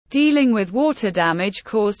Dealing with water damage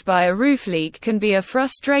caused by a roof leak can be a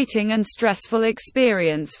frustrating and stressful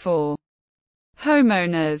experience for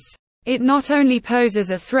homeowners. It not only poses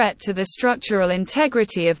a threat to the structural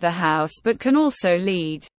integrity of the house but can also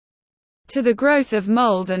lead to the growth of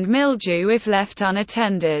mold and mildew if left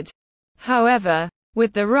unattended. However,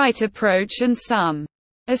 with the right approach and some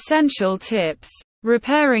essential tips,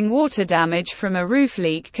 repairing water damage from a roof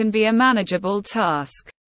leak can be a manageable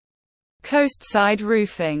task. Coastside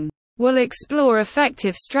Roofing will explore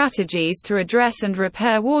effective strategies to address and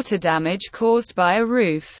repair water damage caused by a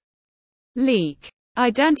roof leak.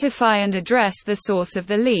 Identify and address the source of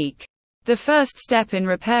the leak. The first step in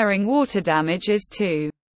repairing water damage is to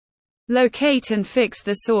locate and fix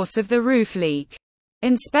the source of the roof leak.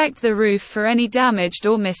 Inspect the roof for any damaged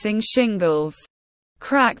or missing shingles,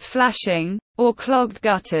 cracked flashing, or clogged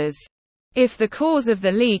gutters. If the cause of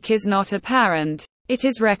the leak is not apparent, it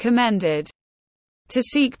is recommended to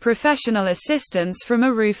seek professional assistance from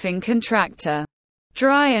a roofing contractor.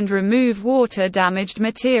 Dry and remove water-damaged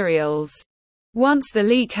materials. Once the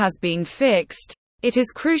leak has been fixed, it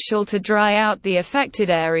is crucial to dry out the affected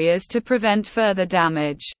areas to prevent further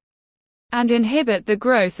damage and inhibit the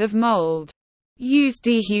growth of mold. Use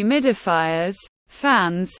dehumidifiers,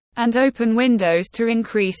 fans, and open windows to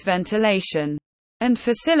increase ventilation and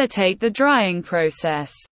facilitate the drying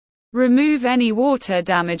process. Remove any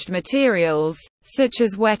water-damaged materials, such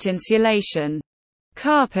as wet insulation,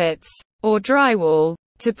 carpets, or drywall,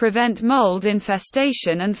 to prevent mold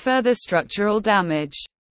infestation and further structural damage.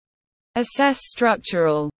 Assess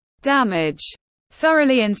structural damage.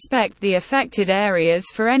 Thoroughly inspect the affected areas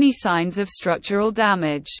for any signs of structural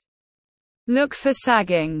damage. Look for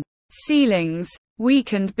sagging ceilings,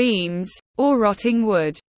 weakened beams, or rotting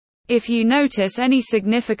wood. If you notice any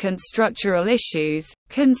significant structural issues,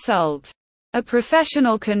 consult a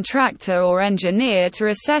professional contractor or engineer to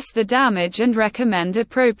assess the damage and recommend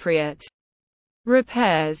appropriate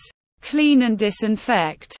repairs. Clean and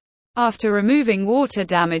disinfect. After removing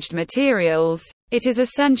water-damaged materials, it is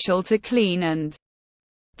essential to clean and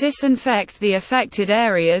disinfect the affected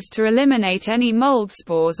areas to eliminate any mold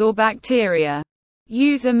spores or bacteria.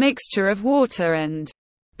 Use a mixture of water and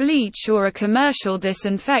bleach or a commercial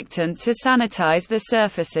disinfectant to sanitize the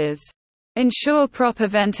surfaces. Ensure proper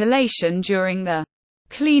ventilation during the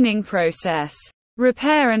cleaning process.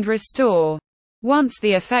 Repair and restore. Once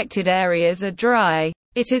the affected areas are dry,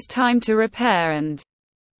 it is time to repair and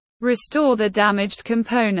restore the damaged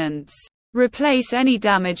components. Replace any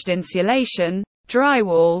damaged insulation,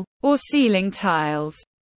 drywall, or ceiling tiles.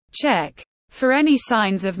 Check for any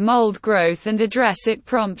signs of mold growth and address it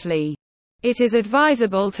promptly. It is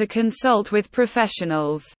advisable to consult with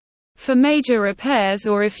professionals for major repairs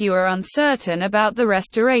or if you are uncertain about the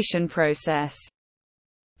restoration process.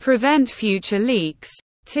 Prevent future leaks.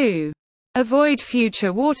 2. Avoid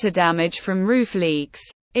future water damage from roof leaks.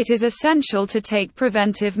 It is essential to take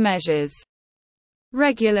preventive measures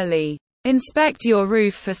regularly. Inspect your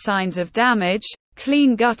roof for signs of damage,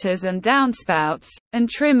 clean gutters and downspouts, and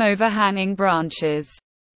trim overhanging branches.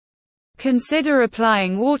 Consider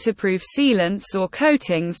applying waterproof sealants or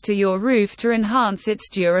coatings to your roof to enhance its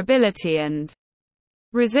durability and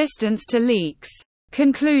resistance to leaks.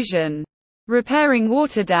 Conclusion. Repairing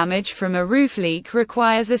water damage from a roof leak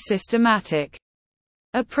requires a systematic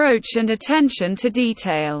approach and attention to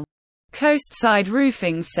detail. Coastside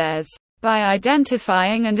Roofing says, by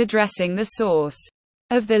identifying and addressing the source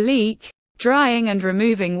of the leak, drying and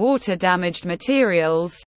removing water-damaged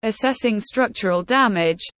materials, assessing structural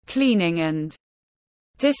damage, cleaning and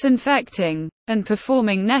disinfecting, and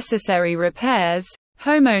performing necessary repairs,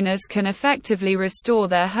 homeowners can effectively restore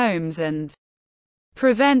their homes and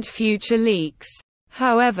prevent future leaks.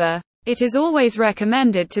 However, it is always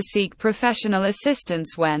recommended to seek professional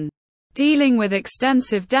assistance when dealing with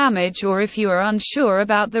extensive damage or if you are unsure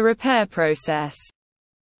about the repair process.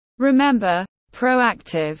 Remember,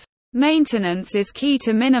 proactive maintenance is key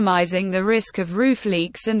to minimizing the risk of roof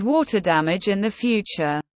leaks and water damage in the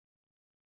future.